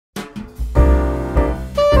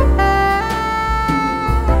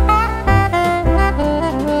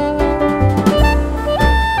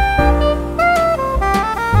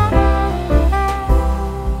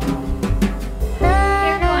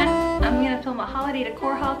a holiday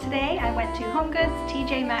decor haul today. I went to Homegoods,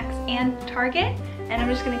 TJMaxx, and Target, and I'm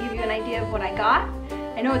just going to give you an idea of what I got.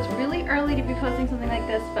 I know it's really early to be posting something like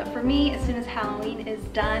this, but for me, as soon as Halloween is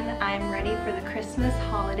done, I'm ready for the Christmas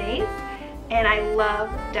holidays, and I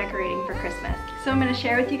love decorating for Christmas. So I'm going to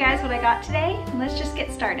share with you guys what I got today, and let's just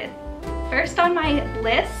get started. First on my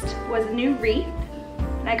list was a new wreath,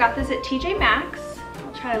 and I got this at TJMaxx.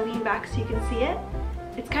 I'll try to lean back so you can see it.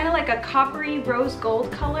 It's kind of like a coppery rose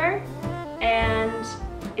gold color, and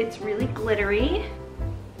it's really glittery.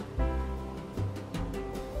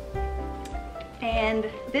 And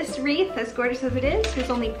this wreath, as gorgeous as it is, was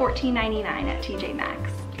only $14.99 at TJMaxx.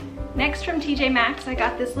 Next from TJMaxx, I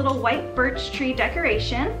got this little white birch tree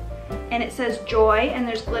decoration, and it says joy, and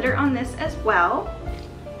there's glitter on this as well.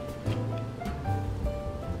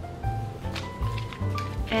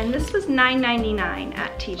 And this was $9.99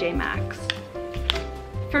 at TJMaxx.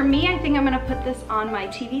 For me, I think I'm gonna put this on my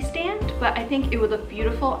TV stand, but I think it would look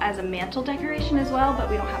beautiful as a mantle decoration as well, but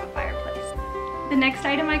we don't have a fireplace. The next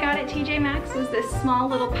item I got at TJMaxx was this small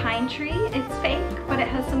little pine tree. It's fake, but it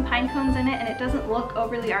has some pine cones in it and it doesn't look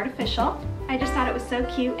overly artificial. I just thought it was so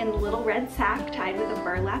cute in a little red sack tied with a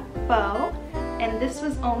burlap bow, and this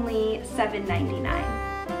was only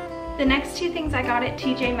 $7.99. The next two things I got at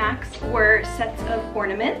TJMaxx were sets of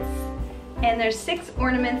ornaments. And there's 6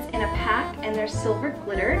 ornaments in a pack, and they're silver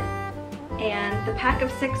glittered. And the pack of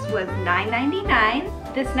 6 was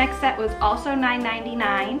 $9.99. This next set was also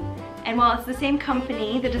 $9.99. And while it's the same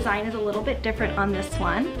company, the design is a little bit different on this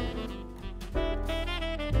one.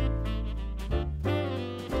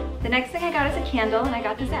 The next thing I got is a candle, and I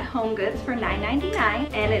got this at Homegoods for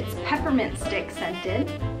 $9.99. And it's peppermint stick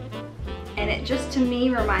scented. And it just, to me,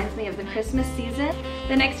 reminds me of the Christmas season.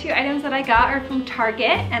 The next few items that I got are from Target,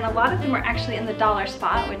 and a lot of them were actually in the dollar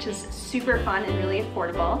spot, which is super fun and really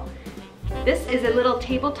affordable. This is a little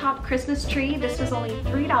tabletop Christmas tree. This was only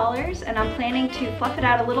 $3, and I'm planning to fluff it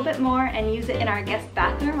out a little bit more and use it in our guest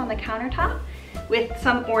bathroom on the countertop with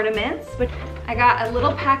some ornaments. But I got a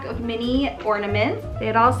little pack of mini ornaments. They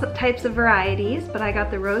had all types of varieties, but I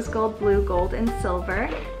got the rose gold, blue gold, and silver,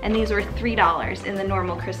 and these were $3 in the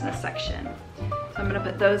normal Christmas section. So I'm gonna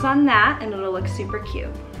put those on that, and it'll look super cute.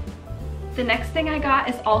 The next thing I got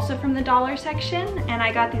is also from the dollar section, and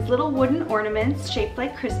I got these little wooden ornaments shaped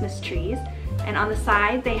like Christmas trees, and on the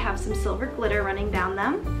side they have some silver glitter running down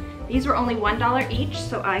them. These were only $1 each,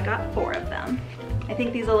 so I got 4 of them. I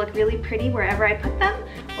think these will look really pretty wherever I put them,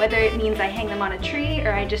 whether it means I hang them on a tree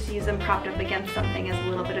or I just use them propped up against something as a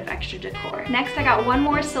little bit of extra decor. Next, I got one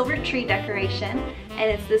more silver tree decoration, and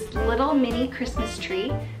it's this little mini Christmas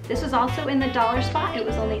tree. This was also in the dollar spot. It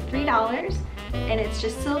was only $3, and it's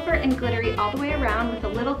just silver and glittery all the way around with a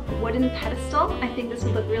little wooden pedestal. I think this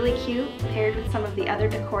would look really cute paired with some of the other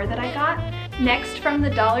decor that I got. Next, from the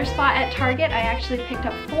dollar spot at Target, I actually picked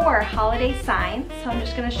up 4 holiday signs, so I'm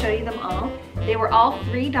just gonna show you them all. They were all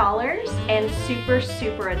 $3 and super,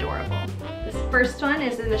 super adorable. This first one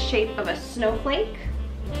is in the shape of a snowflake,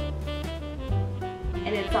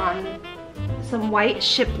 and it's on some white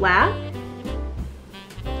shiplap,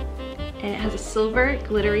 and it has a silver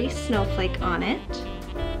glittery snowflake on it.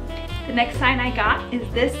 The next sign I got is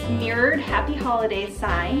this mirrored Happy Holidays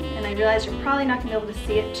sign, and I realize you're probably not gonna be able to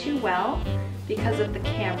see it too well because of the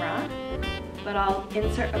camera, but I'll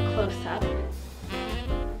insert a close-up.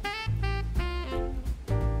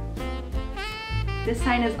 This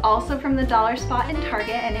sign is also from the dollar spot in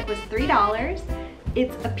Target, and it was $3.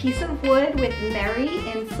 It's a piece of wood with Merry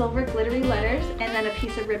in silver glittery letters, and then a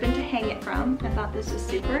piece of ribbon to hang it from. I thought this was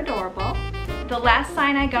super adorable. The last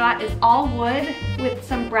sign I got is all wood with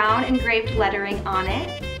some brown engraved lettering on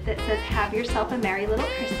it that says, "Have yourself a merry little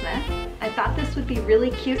Christmas." I thought this would be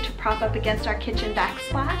really cute to prop up against our kitchen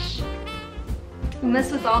backsplash. And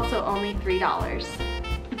this was also only $3.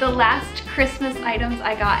 The last Christmas items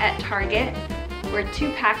I got at Target were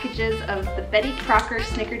 2 packages of the Betty Crocker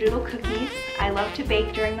Snickerdoodle cookies. I love to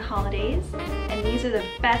bake during the holidays, and these are the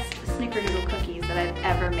best Snickerdoodle cookies that I've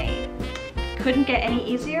ever made. Couldn't get any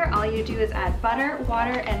easier. All you do is add butter,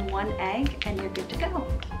 water, and 1 egg, and you're good to go.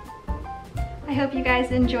 I hope you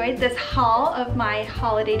guys enjoyed this haul of my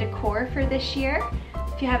holiday decor for this year.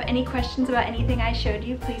 If you have any questions about anything I showed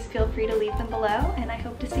you, please feel free to leave them below, and I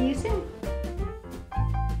hope to see you soon.